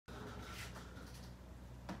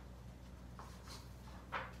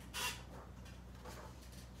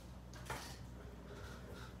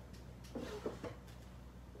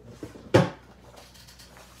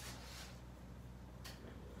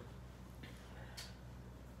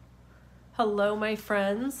Hello, my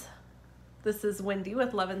friends. This is Wendy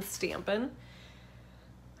with Love and Stampin'.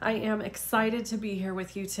 I am excited to be here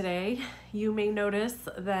with you today. You may notice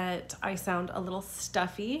that I sound a little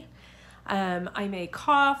stuffy. I may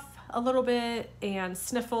cough a little bit and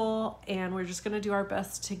sniffle, and we're just gonna do our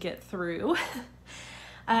best to get through.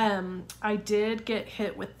 I did get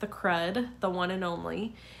hit with the crud, the one and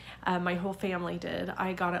only. My whole family did.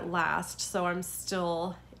 I got it last, so I'm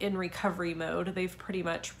still in recovery mode. They've pretty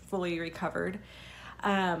much fully recovered.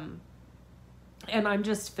 And I'm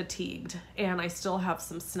just fatigued, and I still have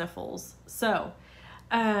some sniffles. So,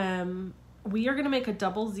 we are gonna make a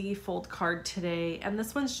double Z fold card today, and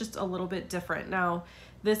this one's just a little bit different. Now,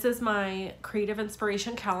 this is my creative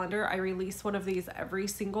inspiration calendar. I release one of these every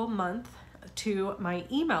single month to my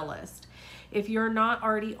email list. If you're not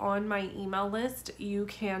already on my email list, you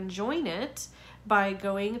can join it by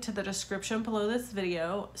going to the description below this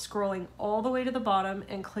video, scrolling all the way to the bottom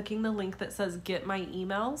and clicking the link that says get my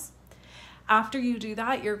emails. After you do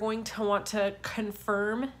that, you're going to want to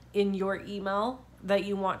confirm in your email that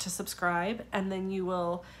you want to subscribe, and then you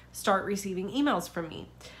will start receiving emails from me.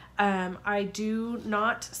 I do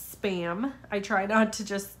not spam. I try not to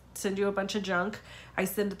just send you a bunch of junk. I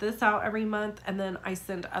send this out every month, and then I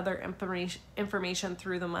send other information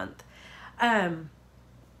through the month.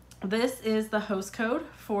 This is the host code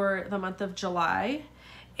for the month of July.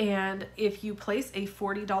 And if you place a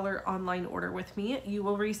 $40 online order with me, you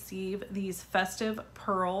will receive these festive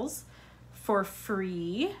pearls for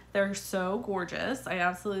free. They're so gorgeous. I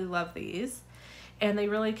absolutely love these. And they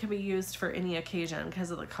really can be used for any occasion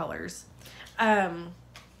because of the colors.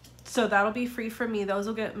 So that'll be free from me. Those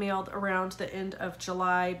will get mailed around the end of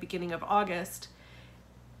July, beginning of August.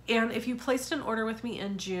 And if you placed an order with me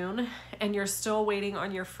in June and you're still waiting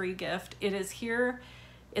on your free gift, it is here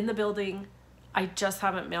in the building. I just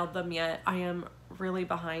haven't mailed them yet. I am really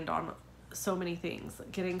behind on so many things.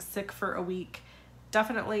 Getting sick for a week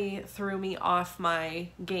definitely threw me off my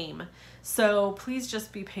game. So please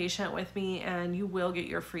just be patient with me, and you will get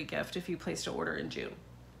your free gift if you placed an order in June.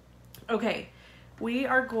 Okay, we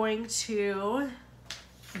are going to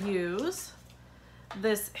use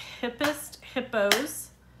this Hippos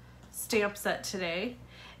stamp set today.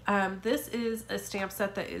 This is a stamp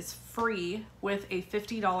set that is free with a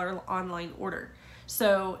 $50 online order.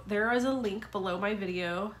 So there is a link below my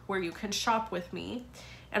video where you can shop with me.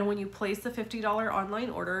 And when you place the $50 online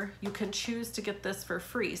order, you can choose to get this for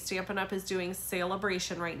free. Stampin' Up! Is doing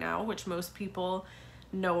Sale-a-bration right now, which most people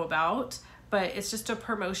know about. But it's just a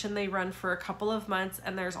promotion they run for a couple of months,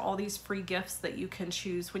 and there's all these free gifts that you can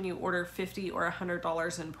choose when you order $50 or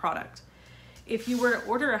 $100 in product. If you were to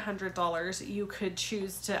order $100, you could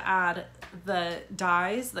choose to add the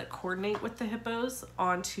dies that coordinate with the hippos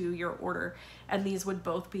onto your order, and these would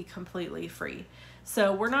both be completely free.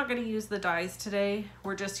 So we're not going to use the dies today.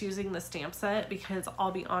 We're just using the stamp set because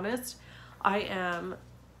I'll be honest, I am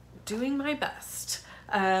doing my best.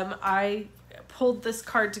 I pulled this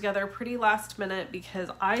card together pretty last minute because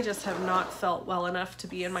I just have not felt well enough to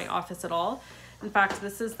be in my office at all. In fact,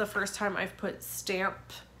 this is the first time I've put stamp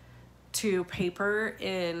to paper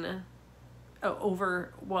in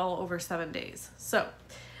well over 7 days. So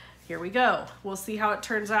here we go. We'll see how it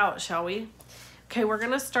turns out, shall we? Okay, we're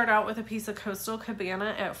gonna start out with a piece of Coastal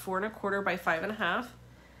Cabana at 4 1/4 by 5 1/2.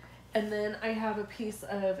 And then I have a piece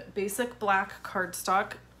of basic black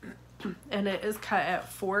cardstock, and it is cut at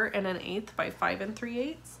 4 1/8 by 5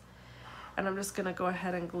 3/8. And I'm just gonna go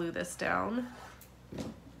ahead and glue this down.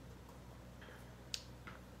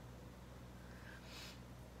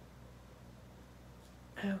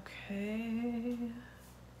 Okay.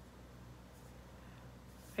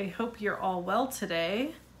 I hope you're all well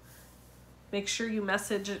today. Make sure you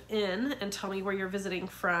message in and tell me where you're visiting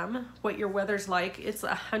from, what your weather's like. It's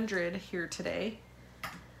 100 here today.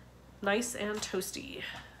 Nice and toasty.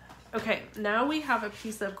 Okay, now we have a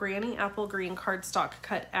piece of Granny Apple Green cardstock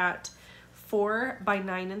cut at 4 by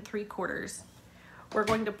 9 3/4. We're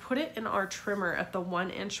going to put it in our trimmer at the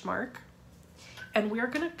 1 inch mark, and we're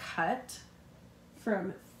gonna cut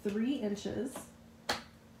from 3 inches,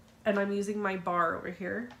 and I'm using my bar over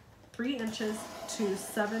here, 3 inches to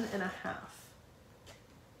 7 1/2.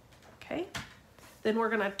 Okay, then we're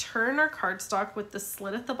gonna turn our cardstock with the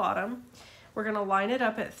slit at the bottom. We're gonna line it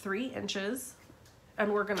up at 3 inches,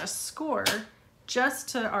 and we're gonna score just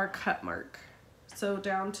to our cut mark. So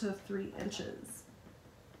down to 3 inches.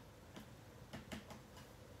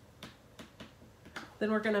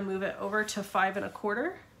 Then we're gonna move it over to 5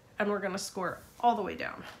 1/4, and we're gonna score all the way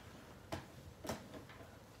down.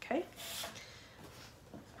 Okay.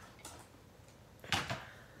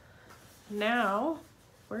 Now,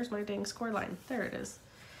 where's my dang score line? There it is.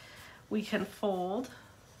 we can fold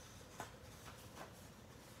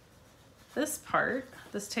this part.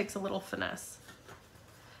 This takes a little finesse.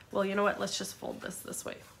 Well, you know what? Let's just fold this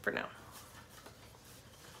way for now.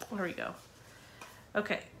 There we go.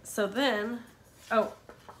 Okay, so then, oh,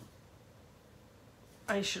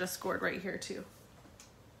 I should have scored right here too.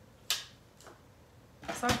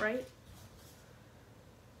 That's not right.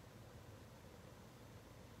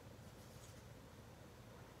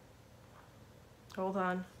 Hold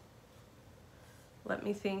on. Let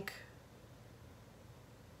me think.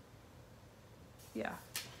 Yeah.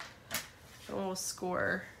 And we'll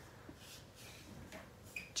score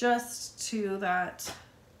just to that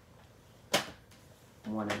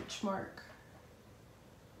 1 inch mark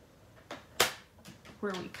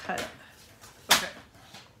where we cut it. Okay.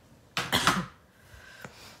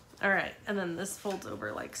 All right, and then this folds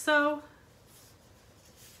over like so.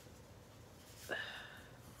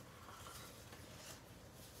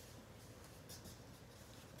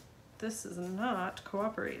 This is not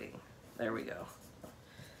cooperating. There we go.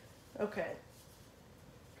 Okay.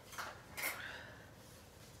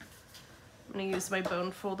 I'm gonna use my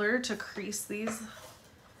bone folder to crease these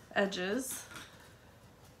edges.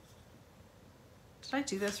 Did I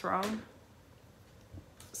do this wrong?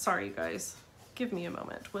 Sorry, you guys. Give me a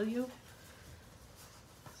moment, will you?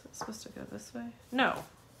 Is it supposed to go this way? No.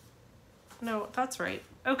 No, that's right.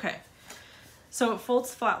 Okay. So it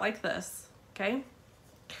folds flat like this, okay?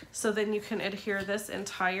 So then you can adhere this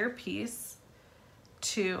entire piece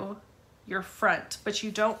to your front, but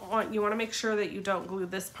you want to make sure that you don't glue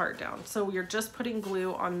this part down. So you're just putting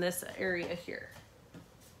glue on this area here.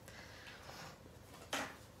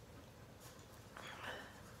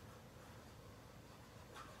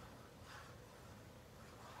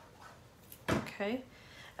 Okay,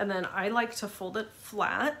 and then I like to fold it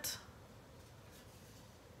flat.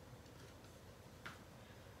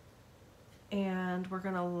 And we're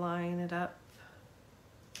gonna line it up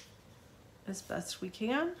as best we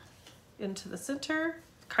can into the center.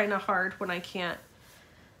 Kind of hard when I can't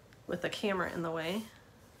with the camera in the way.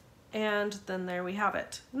 And then there we have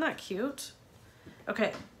it. Isn't that cute?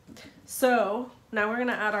 Okay, so now we're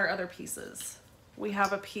gonna add our other pieces. We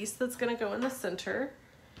have a piece that's gonna go in the center,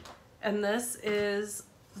 and this is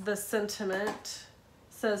the sentiment.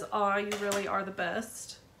 It says, "Aw, you really are the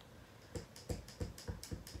best."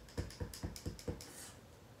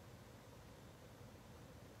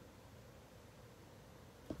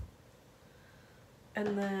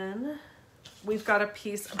 And then we've got a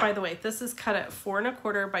piece, by the way, this is cut at 4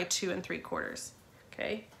 1/4 by 2 3/4.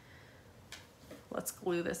 Okay. Let's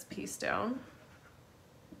glue this piece down.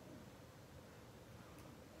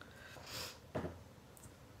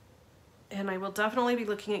 And I will definitely be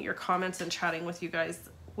looking at your comments and chatting with you guys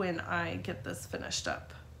when I get this finished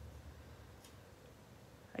up.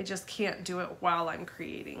 I just can't do it while I'm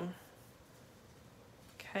creating.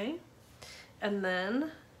 Okay. And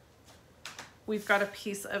then we've got a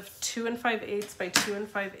piece of 2 5/8 by 2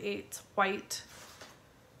 5/8 white,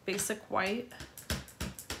 basic white.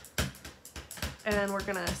 And we're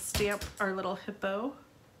gonna stamp our little hippo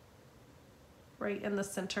right in the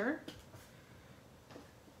center.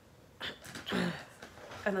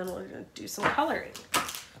 And then we're gonna do some coloring.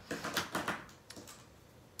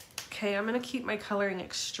 Okay, I'm gonna keep my coloring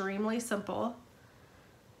extremely simple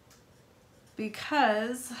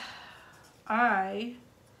because I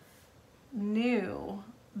knew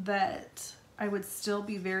that I would still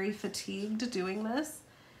be very fatigued doing this,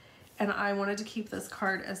 and I wanted to keep this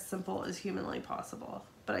card as simple as humanly possible.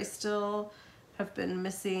 But I still have been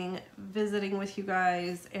missing visiting with you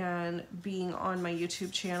guys and being on my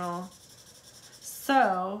YouTube channel.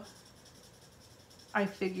 So I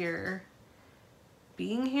figure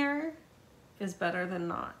being here is better than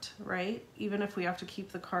not, right? Even if we have to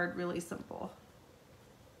keep the card really simple.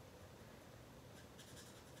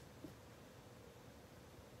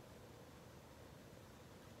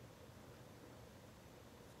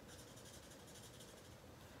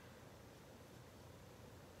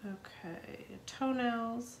 Okay,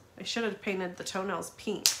 toenails. I should have painted the toenails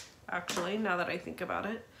pink, actually, now that I think about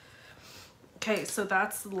it. Okay, so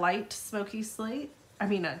that's light smoky slate. I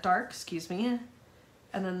mean, dark, excuse me.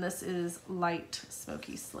 And then this is light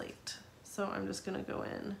smoky slate. So I'm just gonna go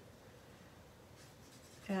in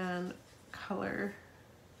and color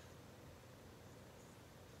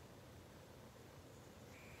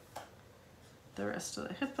the rest of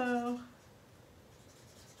the hippo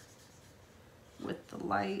with the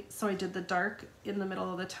light. So I did the dark in the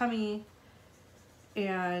middle of the tummy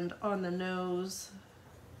and on the nose.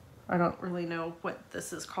 I don't really know what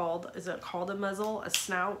this is called. Is it called a muzzle, a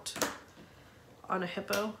snout on a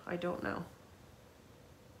hippo? I don't know.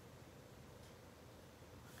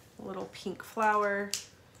 A little pink flower.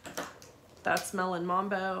 That's Melon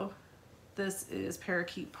Mambo. This is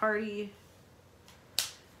Parakeet Party.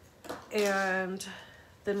 And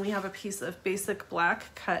then we have a piece of basic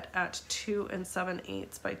black cut at 2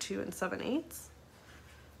 7/8 by 2 7/8.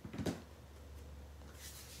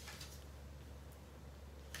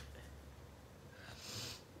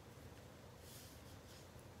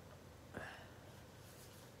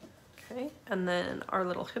 Okay, and then our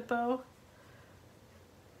little hippo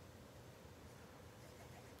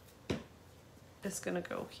is gonna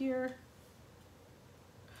go here.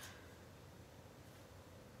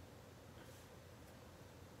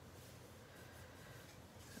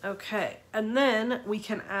 Okay, and then we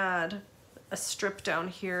can add a strip down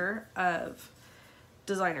here of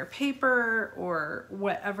designer paper or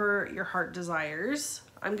whatever your heart desires.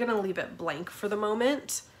 I'm gonna leave it blank for the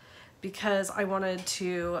moment because I wanted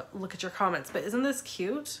to look at your comments, but isn't this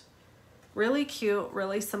cute? Really cute,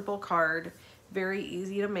 really simple card, very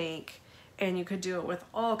easy to make, and you could do it with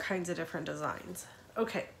all kinds of different designs.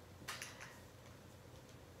 Okay,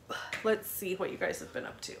 let's see what you guys have been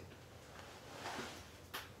up to.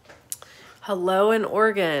 Hello in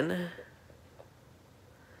Oregon.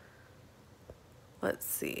 Let's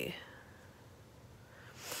see.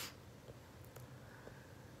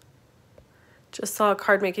 Just saw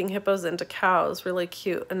card making hippos into cows. Really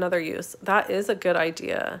cute. Another use. That is a good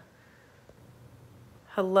idea.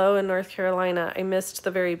 Hello in North Carolina. I missed the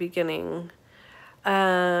very beginning.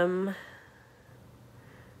 Yes,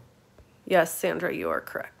 Sandra, you are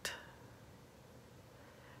correct.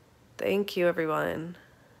 Thank you, everyone.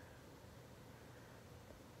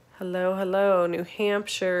 Hello, hello, New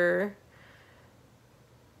Hampshire.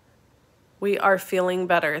 We are feeling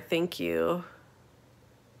better. Thank you.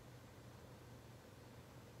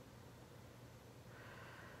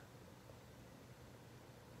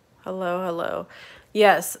 Hello, hello.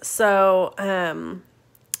 Yes, so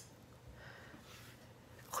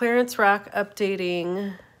clearance rack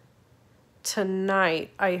updating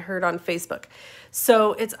tonight, I heard on Facebook.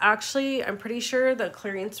 So it's actually, I'm pretty sure the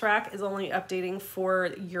clearance rack is only updating for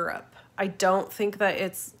Europe. I don't think that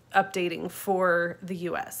it's updating for the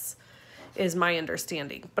US, is my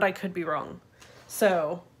understanding, but I could be wrong.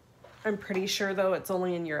 So I'm pretty sure though it's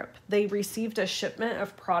only in Europe. They received a shipment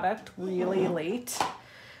of product really late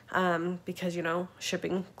because, you know,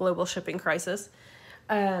 global shipping crisis.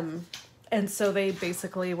 And so they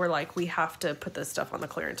basically were like, we have to put this stuff on the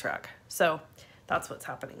clearance rack. So that's what's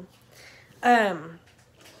happening.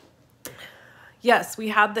 Yes, we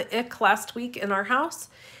had the ick last week in our house.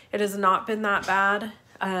 It has not been that bad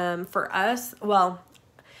for us. Well,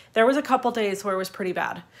 there was a couple days where it was pretty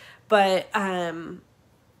bad, but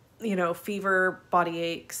you know, fever, body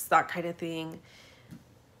aches, that kind of thing.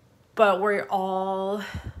 But we all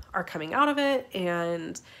are coming out of it,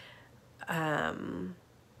 and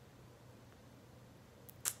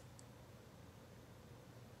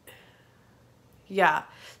yeah,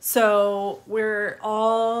 so we're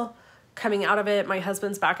all coming out of it. My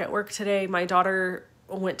husband's back at work today. My daughter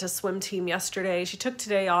went to swim team yesterday. She took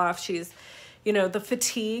today off. She's, you know, the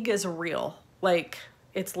fatigue is real. Like,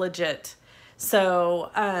 it's legit.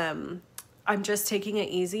 So I'm just taking it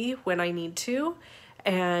easy when I need to.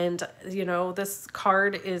 And, you know, this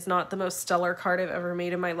card is not the most stellar card I've ever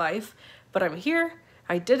made in my life, but I'm here.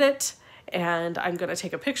 I did it. And I'm going to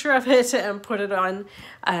take a picture of it and put it on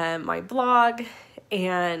my blog.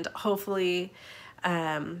 And hopefully,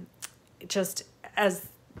 just as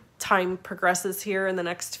time progresses here in the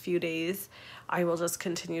next few days, I will just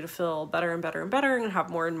continue to feel better and better and better and have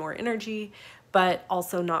more and more energy, but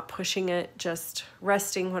also not pushing it, just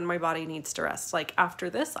resting when my body needs to rest. Like after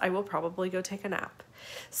this, I will probably go take a nap.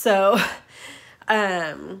 So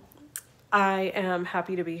I am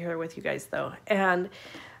happy to be here with you guys though. And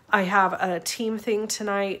I have a team thing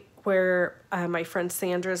tonight where my friend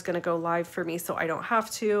Sandra is going to go live for me so I don't have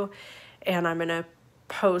to. And I'm going to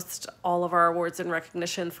post all of our awards and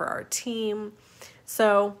recognition for our team.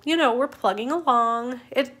 So, you know, we're plugging along.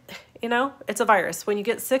 You know, it's a virus. When you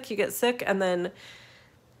get sick, and then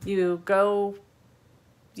you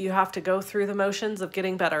have to go through the motions of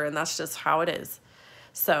getting better, and that's just how it is.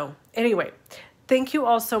 So anyway, thank you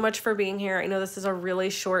all so much for being here. I know this is a really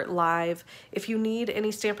short live. If you need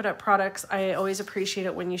any Stampin' Up! Products, I always appreciate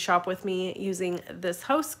it when you shop with me. Using this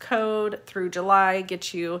host code through July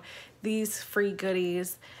gets you these free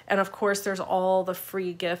goodies. And of course, there's all the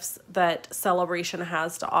free gifts that Celebration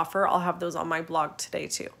has to offer. I'll have those on my blog today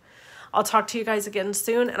too. I'll talk to you guys again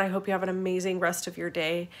soon, and I hope you have an amazing rest of your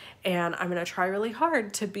day. And I'm going to try really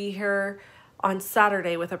hard to be here on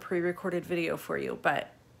Saturday with a pre-recorded video for you.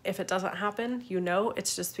 But if it doesn't happen, you know,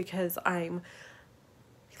 it's just because I'm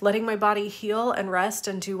letting my body heal and rest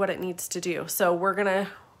and do what it needs to do. So we're gonna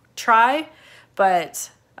try,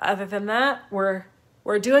 but other than that, we're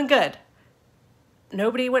doing good.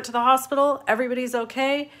 Nobody went to the hospital. Everybody's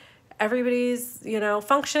okay. Everybody's, you know,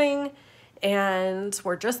 functioning, and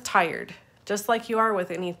we're just tired, just like you are with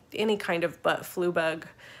any kind of flu bug,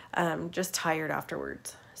 just tired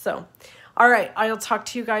afterwards. So, all right, I'll talk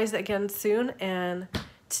to you guys again soon, and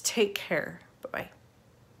take care.